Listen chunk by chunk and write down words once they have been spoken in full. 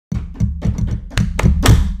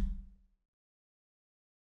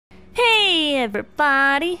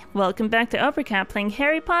everybody! Welcome back to Uppercat playing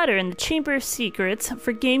Harry Potter and the Chamber of Secrets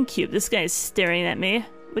for GameCube. This guy's staring at me.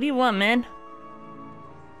 What do you want, man?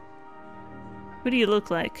 Who do you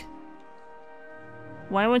look like?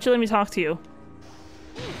 Why won't you let me talk to you?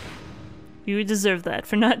 You deserve that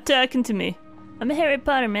for not talking to me. I'm a Harry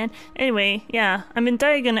Potter man. Anyway, yeah, I'm in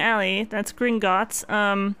Diagon Alley. That's Gringotts.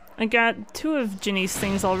 I got 2 of Ginny's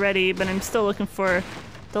things already, but I'm still looking for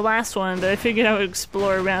the last one, but I figured I would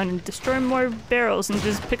explore around and destroy more barrels and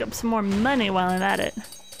just pick up some more money while I'm at it.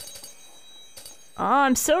 Oh,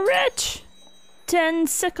 I'm so rich! 10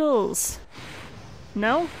 sickles!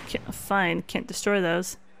 No? Fine, can't destroy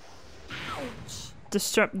those.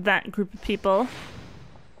 Disrupt that group of people.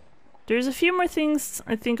 There's a few more things,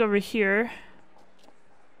 I think, over here.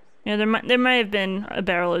 Yeah, there might have been a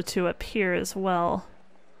barrel or 2 up here as well.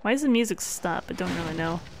 Why does the music stop? I don't really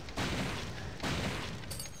know.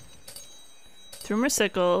 2 more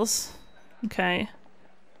sickles. Okay.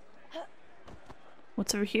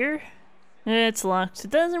 What's over here? It's locked.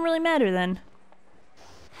 It doesn't really matter then.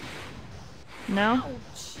 No?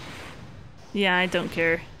 Yeah, I don't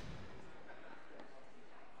care.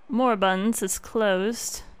 More buttons. It's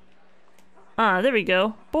closed. Ah, there we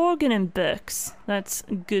go. Borgin and books. That's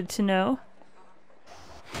good to know.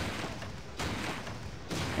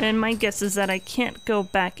 And my guess is that I can't go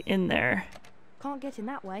back in there. Can't get in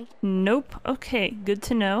that way. Nope. Okay, good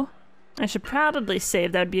to know. I should probably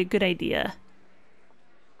save. That would be a good idea.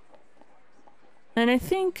 And I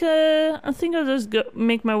think I'll just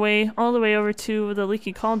make my way all the way over to the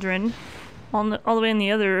Leaky Cauldron, all the way on the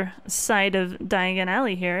other side of Diagon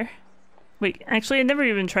Alley here. Wait, actually, I never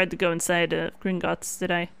even tried to go inside Gringotts, did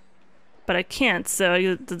I? But I can't, so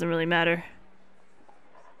it doesn't really matter.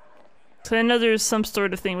 So I know there's some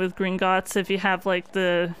sort of thing with Gringotts if you have like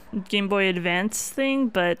the Game Boy Advance thing,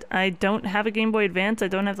 but I don't have a Game Boy Advance, I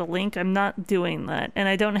don't have the link, I'm not doing that. And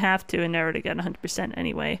I don't have to in order to get 100%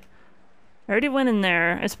 anyway. I already went in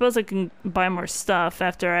there. I suppose I can buy more stuff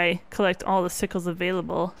after I collect all the sickles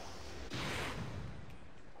available.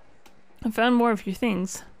 I found more of your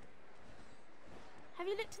things. Have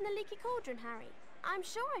you looked in the Leaky Cauldron, Harry? I'm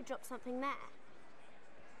sure I dropped something there.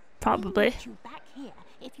 Probably. We'll meet you back here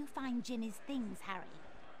if you find Ginny's things, Harry.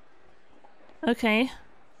 Okay.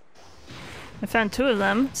 I found 2 of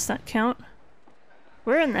them. Does that count?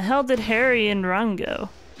 Where in the hell did Harry and Ron go?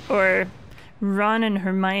 Or Ron and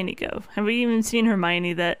Hermione go? Have we even seen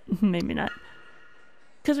Hermione that? Maybe not.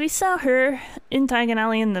 Because we saw her in Diagon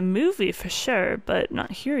Alley in the movie for sure, but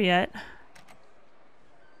not here yet.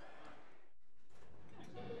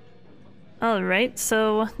 Alright,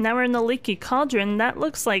 so now we're in the Leaky Cauldron. That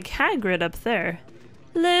looks like Hagrid up there.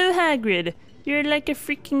 Hello, Hagrid. You're like a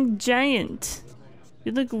freaking giant.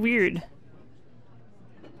 You look weird.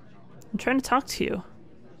 I'm trying to talk to you.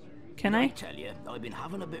 Can I? I tell you, I've been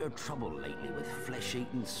having a bit of trouble lately with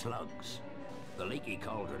flesh-eating slugs. The Leaky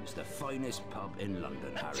Cauldron's the finest pub in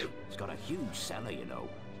London, Harry. It's got a huge cellar, you know.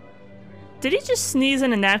 Did he just sneeze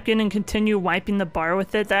in a napkin and continue wiping the bar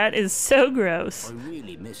with it? That is so gross. I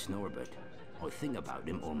really miss Norbert. I think about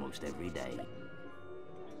him almost every day.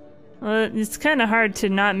 Well, it's kind of hard to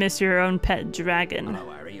not miss your own pet dragon.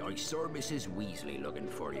 Hello, Harry. I saw Mrs. Weasley looking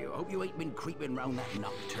for you. Hope you ain't been creeping round that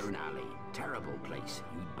nocturne alley. Terrible place.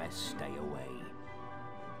 You'd best stay away.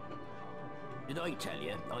 Did I tell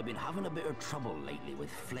you, I've been having a bit of trouble lately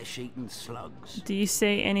with flesh-eating slugs. Do you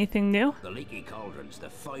say anything new? The Leaky Cauldron's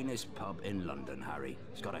the finest pub in London, Harry.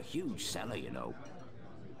 It's got a huge cellar, you know.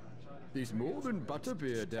 There's more than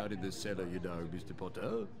butterbeer down in the cellar, you know, Mr.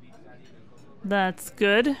 Potter. That's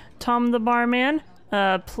good. Tom the barman,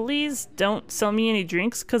 please don't sell me any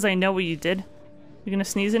drinks, because I know what you did. You're gonna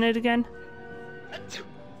sneeze in it again?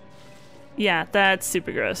 Yeah, that's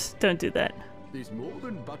super gross. Don't do that. There's more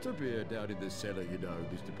than butterbeer down in the cellar, you know,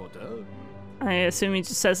 Mr. Potter. I assume he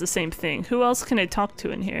just says the same thing. Who else can I talk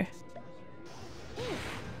to in here?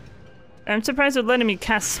 I'm surprised they're letting me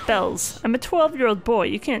cast spells. I'm a 12-year-old boy.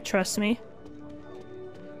 You can't trust me.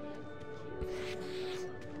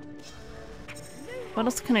 What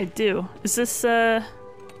else can I do? Is this, No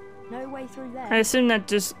way through there. I assume that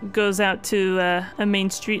just goes out to, a main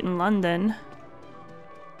street in London.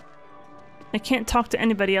 I can't talk to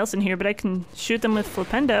anybody else in here, but I can shoot them with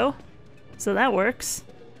Flipendo. So that works.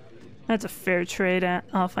 That's a fair trade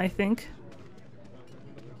off, I think.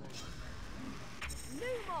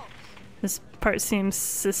 This part seems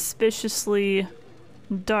suspiciously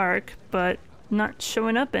dark, but not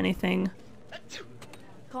showing up anything.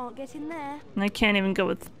 Can't get in there. And I can't even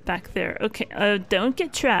go back there. Okay, don't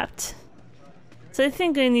get trapped. So I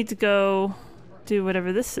think I need to go do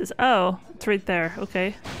whatever this is. Oh, it's right there.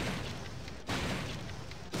 Okay.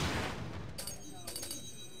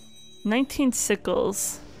 19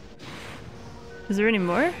 sickles. Is there any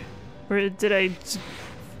more? Or did I just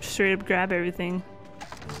straight up grab everything?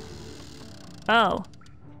 Oh.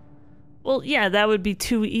 Well, yeah, that would be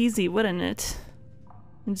too easy, wouldn't it?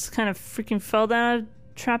 I just kind of freaking fell down a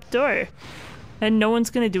trap door. And no one's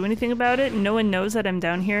gonna do anything about it? No one knows that I'm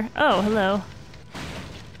down here? Oh, hello.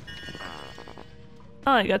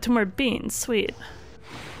 Oh, I got 2 more beans. Sweet.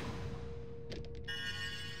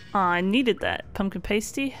 Aw, I needed that. Pumpkin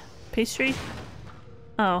pasty? Pastry?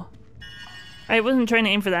 Oh. I wasn't trying to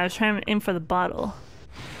aim for that. I was trying to aim for the bottle.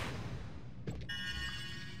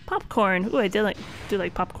 Popcorn. Ooh, I do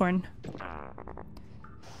like popcorn.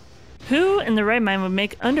 Who in the right mind would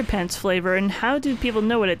make underpants flavor, and how do people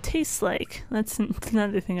know what it tastes like? That's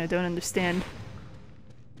another thing I don't understand.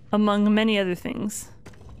 Among many other things.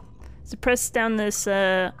 So press down this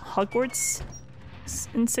Hogwarts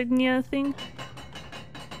insignia thing.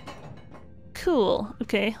 Cool.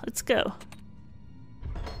 Okay, let's go.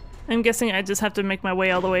 I'm guessing I just have to make my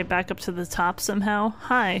way all the way back up to the top somehow.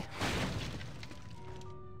 Hi.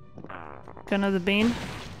 Got another bean.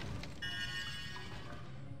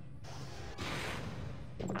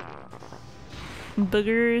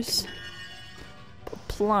 Boogers.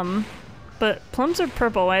 Plum. But plums are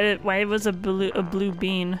purple. Why was a blue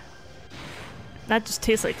bean? That just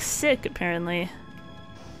tastes like sick, apparently.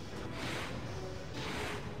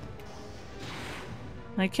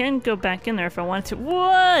 I can go back in there if I want to.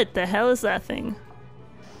 What the hell is that thing?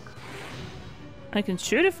 I can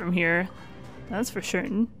shoot it from here. That's for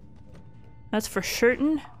certain. That's for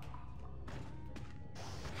certain.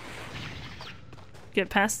 Get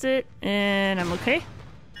past it, and I'm okay.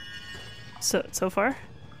 So far.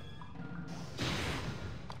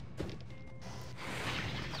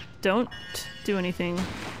 Don't do anything.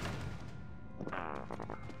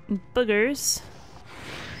 Boogers.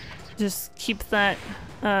 Just keep that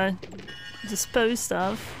disposed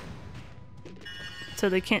of so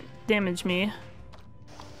they can't damage me.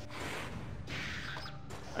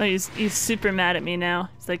 Oh, he's super mad at me now.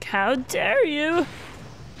 He's like, how dare you?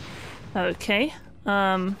 Okay.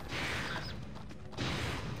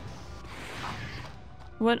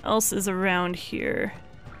 What else is around here?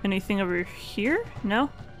 Anything over here? No?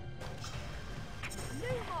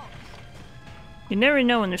 You never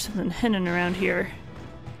know when there's something hidden around here.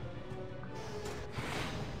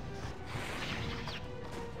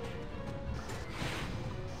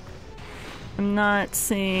 I'm not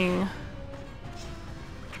seeing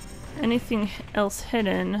anything else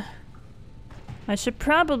hidden. I should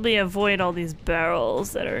probably avoid all these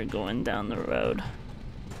barrels that are going down the road.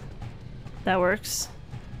 That works.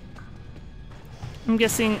 I'm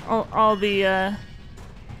guessing all the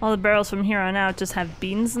barrels from here on out just have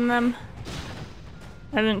beans in them.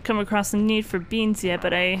 I haven't come across the need for beans yet,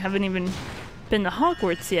 but I haven't even been to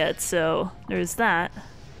Hogwarts yet, so there's that.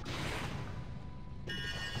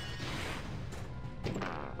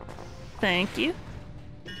 Thank you.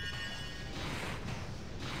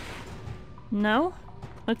 No?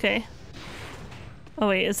 Okay. Oh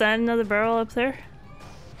wait, is that another barrel up there?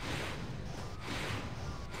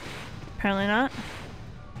 Apparently not.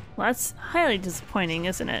 Well, that's highly disappointing,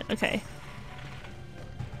 isn't it? Okay.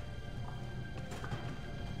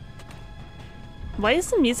 Why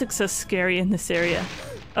is the music so scary in this area?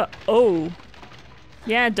 Oh.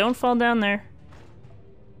 Yeah, don't fall down there.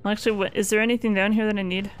 Well, actually, what, is there anything down here that I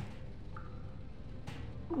need?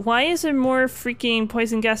 Why is there more freaking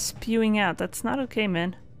poison gas spewing out? That's not okay,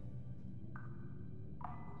 man.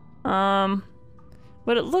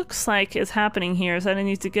 What it looks like is happening here is that I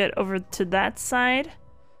need to get over to that side,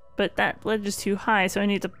 but that ledge is too high, so I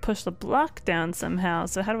need to push the block down somehow.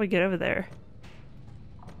 So how do we get over there?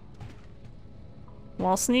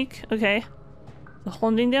 Wall sneak? Okay. So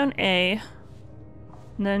holding down A,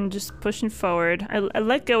 and then just pushing forward. I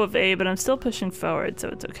let go of A, but I'm still pushing forward, so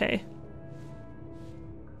it's okay.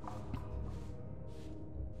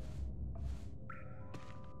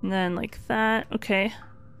 And then like that. Okay.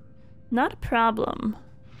 Not a problem.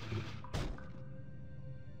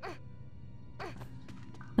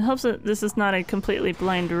 It helps that this is not a completely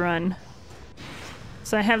blind run.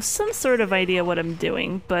 So I have some sort of idea what I'm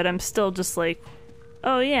doing, but I'm still just like,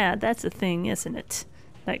 oh yeah, that's a thing, isn't it?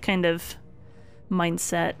 That kind of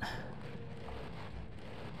mindset.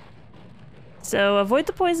 So avoid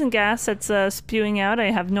the poison gas that's spewing out.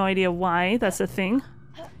 I have no idea why that's a thing.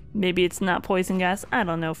 Maybe it's not poison gas. I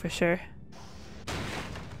don't know for sure.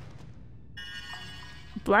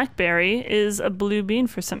 Blackberry is a blue bean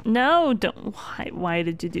for some— No, don't— Why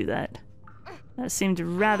did you do that? That seemed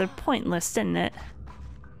rather pointless, didn't it?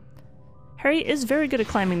 Harry is very good at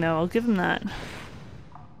climbing though, I'll give him that.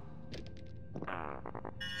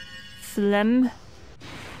 phlegm.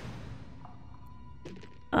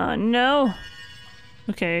 No.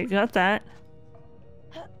 Okay, got that.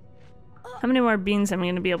 How many more beans am I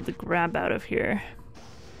gonna be able to grab out of here?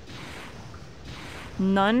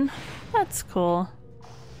 None? That's cool.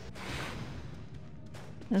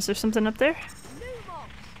 Is there something up there?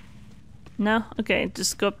 No? Okay,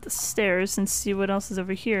 just go up the stairs and see what else is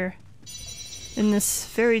over here. In this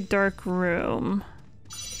very dark room.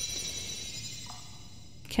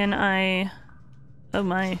 Can I... Oh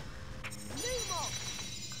my.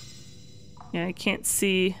 Yeah, I can't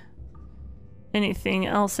see anything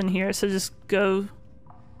else in here, so just go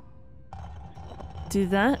do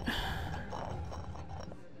that.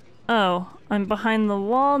 Oh, I'm behind the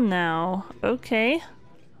wall now. Okay.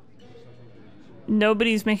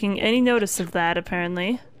 Nobody's making any notice of that,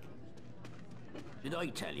 apparently. Did I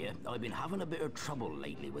tell you, I've been having a bit of trouble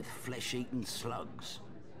lately with flesh-eating slugs.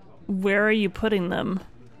 Where are you putting them?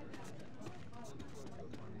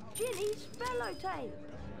 Ginny's fellow tape.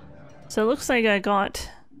 So it looks like I got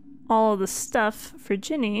all of the stuff for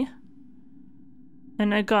Ginny.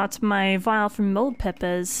 And I got my vial from Mold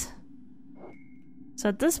Peppers. So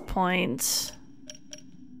at this point...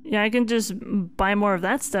 Yeah, I can just buy more of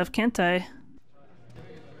that stuff, can't I?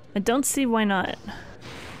 I don't see why not.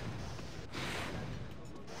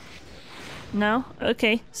 No?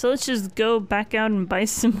 Okay, so let's just go back out and buy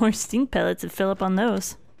some more stink pellets and fill up on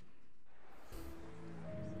those.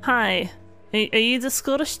 Hi. Are you the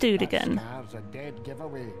Scottish dude again? That's a dead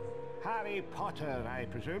giveaway. Harry Potter, I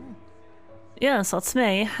presume? Yes, that's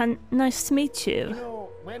me. Nice to meet You you. know,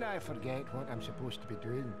 when I forget what I'm supposed to be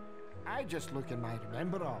doing, I just look in my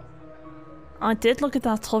remember-all. I did look at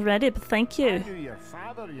that already, but thank I you. knew your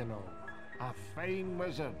father, you know. A fine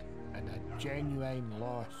wizard and a genuine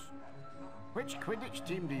loss. Which Quidditch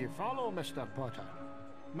team do you follow, Mr. Potter?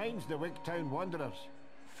 Mine's the Wigtown Wanderers.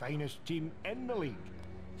 Finest team in the league.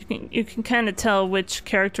 You can kind of tell which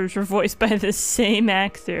characters were voiced by the same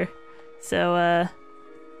actor. So,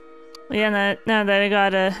 yeah, now that I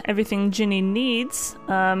got everything Ginny needs,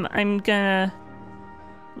 I'm gonna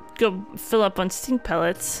go fill up on stink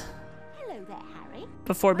pellets Hello there, Harry.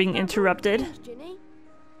 before being interrupted. Thanks, Ginny.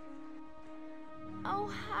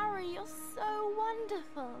 Oh, Harry, you're so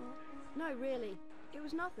wonderful. No, really. It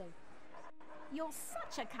was nothing. You're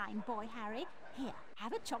such a kind boy, Harry. Here,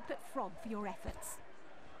 have a chocolate frog for your efforts.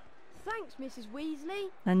 Thanks, Mrs. Weasley.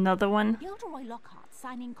 Another one. Gilderoy Lockhart's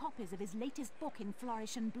signing copies of his latest book in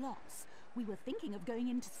Flourish and Bloss. We were thinking of going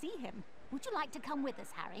in to see him. Would you like to come with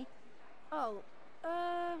us, Harry? Oh,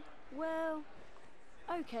 well...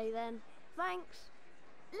 Okay then. Thanks.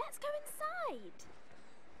 Let's go inside.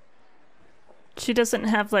 She doesn't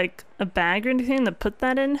have, like, a bag or anything to put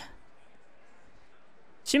that in?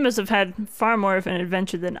 She must have had far more of an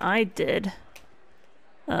adventure than I did.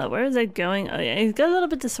 Where is it going? Oh yeah, he got a little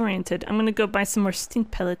bit disoriented. I'm gonna go buy some more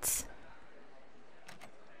stink pellets.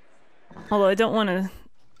 Although I don't want to...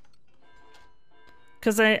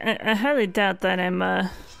 Because I highly doubt that I'm,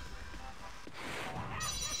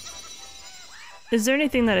 Is there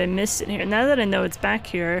anything that I missed in here? Now that I know it's back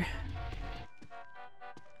here,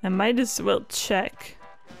 I might as well check.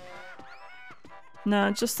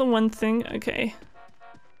 No, just the one thing? Okay.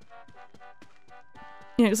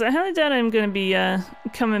 Yeah, because I highly doubt I'm gonna be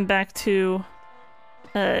coming back to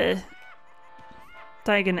Diagon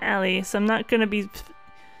Alley, so I'm not gonna be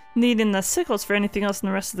needing the sickles for anything else in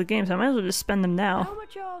the rest of the game, so I might as well just spend them now. How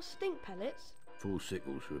much are stink pellets? 4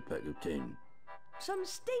 sickles for a pack of 10. Some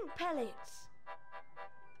stink pellets.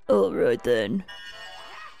 Alright then.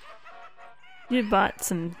 You bought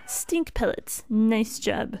some stink pellets. Nice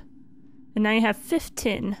job. And now you have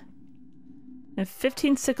 15. And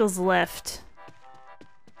 15 sickles left.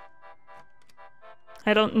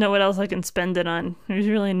 I don't know what else I can spend it on. There's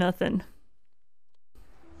really nothing.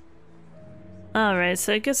 Alright,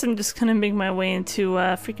 so I guess I'm just gonna make my way into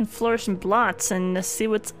freaking Flourish and Blots and see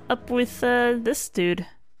what's up with this dude.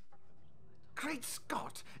 Great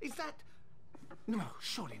Scott! Is that... No,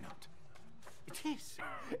 surely not. It is.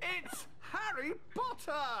 It's Harry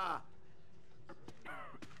Potter!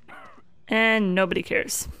 And nobody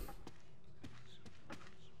cares.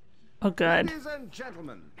 Oh god. Ladies and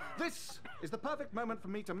gentlemen, this is the perfect moment for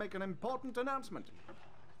me to make an important announcement.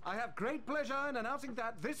 I have great pleasure in announcing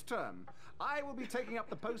that this term, I will be taking up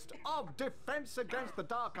the post of Defense Against the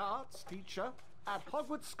Dark Arts teacher at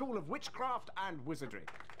Hogwarts School of Witchcraft and Wizardry.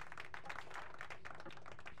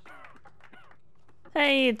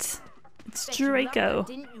 Hey, it's Bet you loved Draco. that,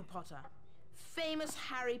 didn't you, Potter? Famous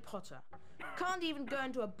Harry Potter. Can't even go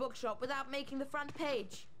into a bookshop without making the front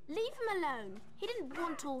page. Leave him alone. He didn't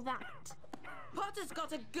want all that. Potter's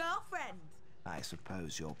got a girlfriend. I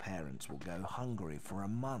suppose your parents will go hungry for a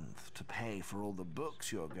month to pay for all the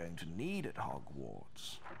books you're going to need at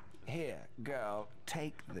Hogwarts. Here, girl,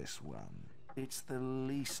 take this one. It's the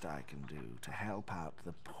least I can do to help out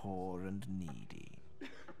the poor and needy.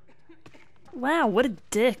 Wow, what a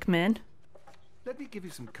dick, man. Let me give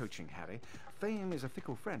you some coaching, Harry. Fame is a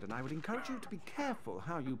fickle friend, and I would encourage you to be careful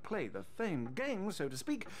how you play the fame game, so to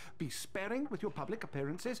speak. Be sparing with your public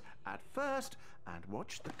appearances at first, and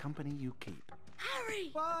watch the company you keep. Harry!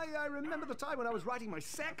 Why, I remember the time when I was writing my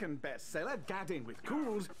second bestseller, Gadding with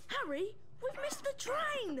Cools. Harry, we've missed the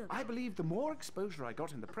train! I believe the more exposure I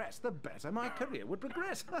got in the press, the better my career would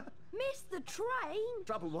progress. Missed the train?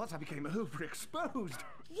 Trouble was, I became overexposed.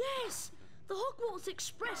 Yes! The Hogwarts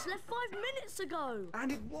Express left 5 minutes ago!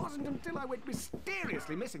 And it wasn't until I went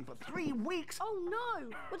mysteriously missing for 3 weeks. Oh no!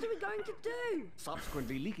 What are we going to do?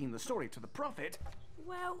 Subsequently leaking the story to the Prophet.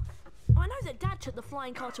 Well, I know that Dad took the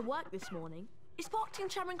flying car to work this morning. It's parked in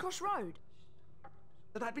Charing Cross Road.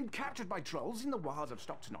 That I'd been captured by trolls in the wilds of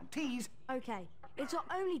Stockton-on-Tees. Okay, it's our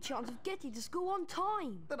only chance of getting to school on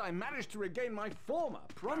time. That I managed to regain my former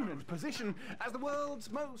prominent position as the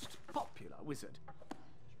world's most popular wizard.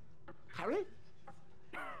 Harry?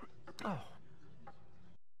 Oh.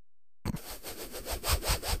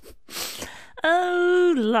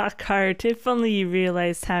 Oh, Lockhart, if only you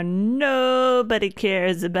realized how nobody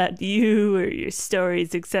cares about you or your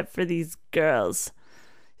stories except for these girls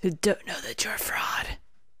who don't know that you're a fraud.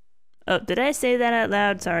 Oh, did I say that out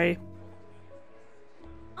loud? Sorry.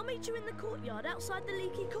 I'll meet you in the courtyard outside the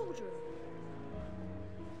Leaky Cauldron.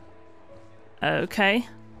 Okay.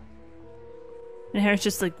 And Harry's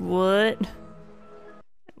just like, what?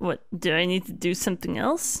 What, do I need to do something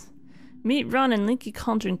else? Meet Ron in Leaky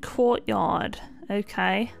Cauldron courtyard.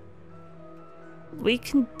 Okay. We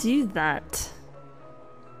can do that.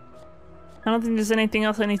 I don't think there's anything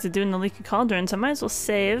else I need to do in the Leaky Cauldron, so I might as well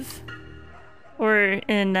save. Or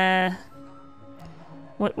in,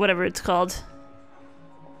 whatever it's called.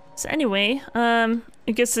 So anyway, I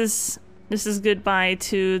guess this is goodbye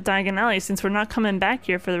to Diagon Alley since we're not coming back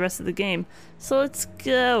here for the rest of the game. So let's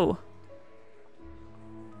go.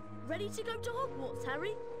 Ready to go to Hogwarts,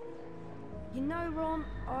 Harry? You know, Ron,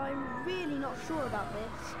 I'm really not sure about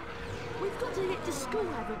this. We've got to get to school,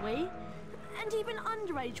 haven't we? And even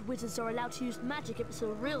underage wizards are allowed to use magic if it's a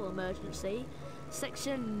real emergency.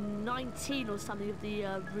 Section 19 or something of the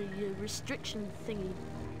restriction thingy.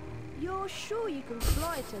 You're sure you can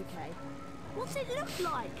fly it okay? What's it look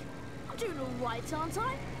like? I'm doing all right, aren't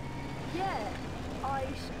I? Yeah, I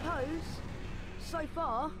suppose. So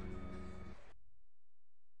far.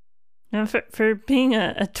 Now, for being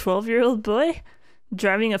a 12-year-old boy,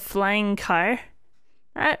 driving a flying car,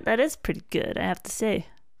 that is pretty good, I have to say.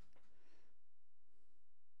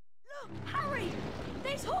 Look, Harry!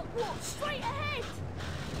 There's Hogwarts straight ahead!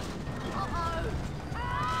 Uh-oh!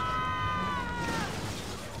 Ah!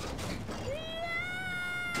 Yeah!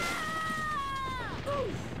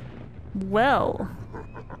 Oof! Well.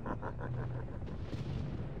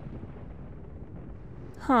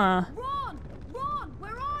 Huh. Ron! Ron!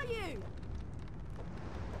 Where are you?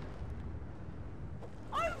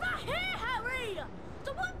 Over here, Harry!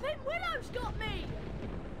 The Whooping Willow's got me!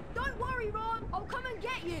 Don't worry, Ron. I'll come and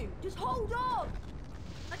get you. Just hold on.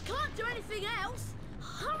 I can't do anything else.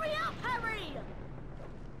 Hurry up, Harry!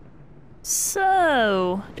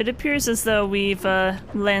 So, it appears as though we've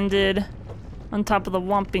landed on top of the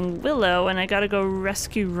Whomping Willow and I gotta go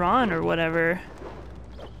rescue Ron or whatever.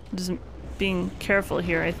 Just being careful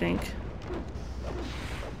here, I think.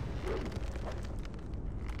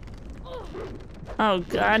 Oh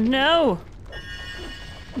god, no!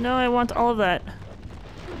 No, I want all of that.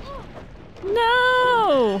 No!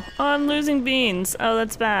 Oh, I'm losing beans. Oh,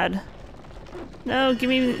 that's bad. No, give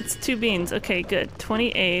me, it's 2 beans. Okay, good.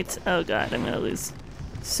 28. Oh god, I'm gonna lose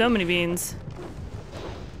so many beans.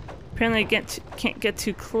 Apparently I can't get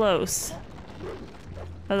too close.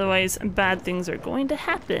 Otherwise, bad things are going to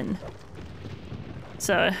happen.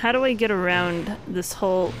 So, how do I get around this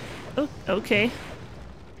whole... Oh, okay.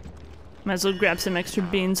 Might as well grab some extra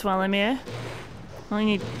beans while I'm here. I only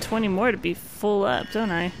need 20 more to be full up, don't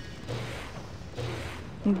I?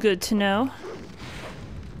 Good to know.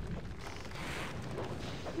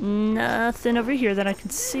 Nothing over here that I can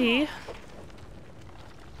see.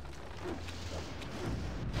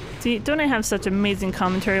 See, don't I have such amazing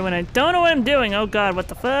commentary when I don't know what I'm doing? Oh god, what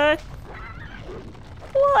the fuck?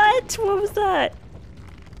 What? What was that?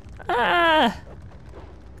 Ah!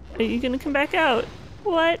 Are you gonna come back out?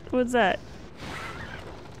 What? What's that?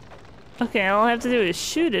 Okay, all I have to do is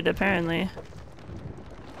shoot it, apparently.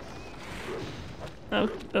 Oh,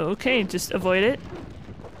 okay, just avoid it.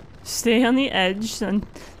 Stay on the edge, and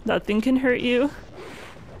nothing can hurt you.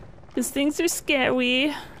 Because things are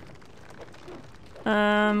scary.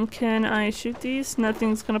 Can I shoot these?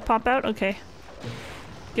 Nothing's gonna pop out? Okay.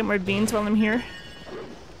 Get more beans while I'm here.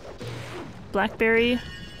 Blackberry.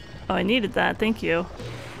 Oh, I needed that. Thank you.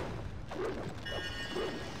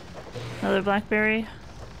 Another blackberry.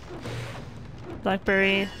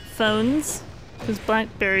 Blackberry phones. Because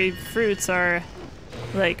blackberry fruits are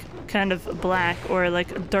like kind of black or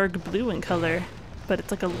like a dark blue in color. But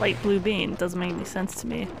it's like a light blue bean. Doesn't make any sense to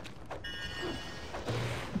me.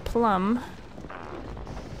 Plum.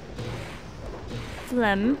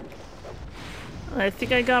 Phlegm. I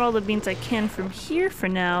think I got all the beans I can from here for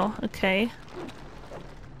now. Okay.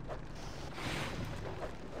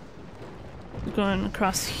 Going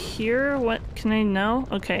across here? What can I know?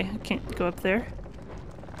 Okay, I can't go up there.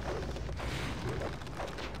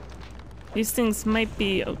 These things might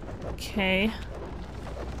be okay.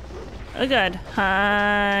 Oh god.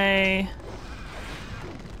 Hi.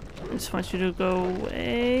 I just want you to go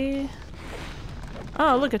away.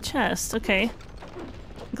 Oh, look, a chest. Okay.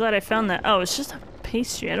 Glad I found that. Oh, it's just a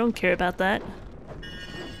pastry. I don't care about that.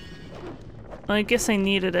 Well, I guess I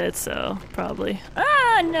needed it, so probably.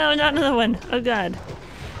 Ah, no, not another one. Oh god.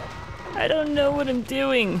 I don't know what I'm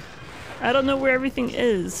doing. I don't know where everything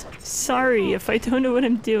is. Sorry if I don't know what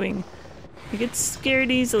I'm doing. I get scared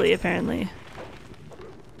easily, apparently.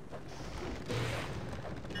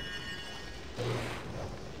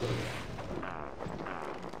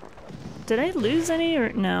 Did I lose any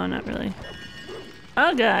or no, not really.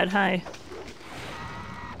 Oh god, hi.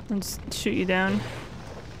 I'll just shoot you down.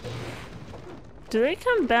 Do they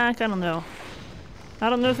come back? I don't know. I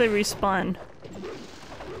don't know if they respawn.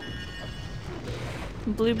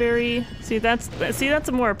 Blueberry. See, that's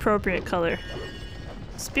a more appropriate color.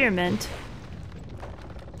 Spearmint.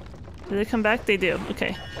 Do they come back? They do.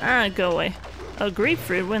 Okay. Ah, go away. Oh,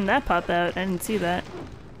 grapefruit. When did that pop out? I didn't see that.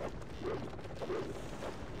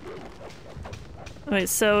 Wait,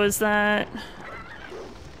 so is that...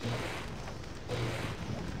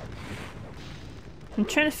 I'm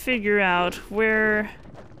trying to figure out where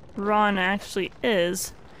Ron actually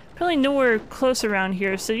is. Probably nowhere close around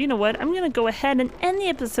here, so you know what? I'm gonna go ahead and end the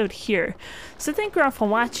episode here. So thank you all for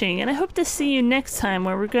watching, and I hope to see you next time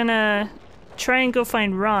where we're gonna try and go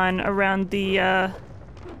find Ron around the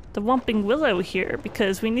Whomping Willow here,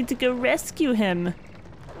 because we need to go rescue him.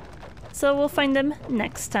 So we'll find him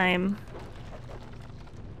next time.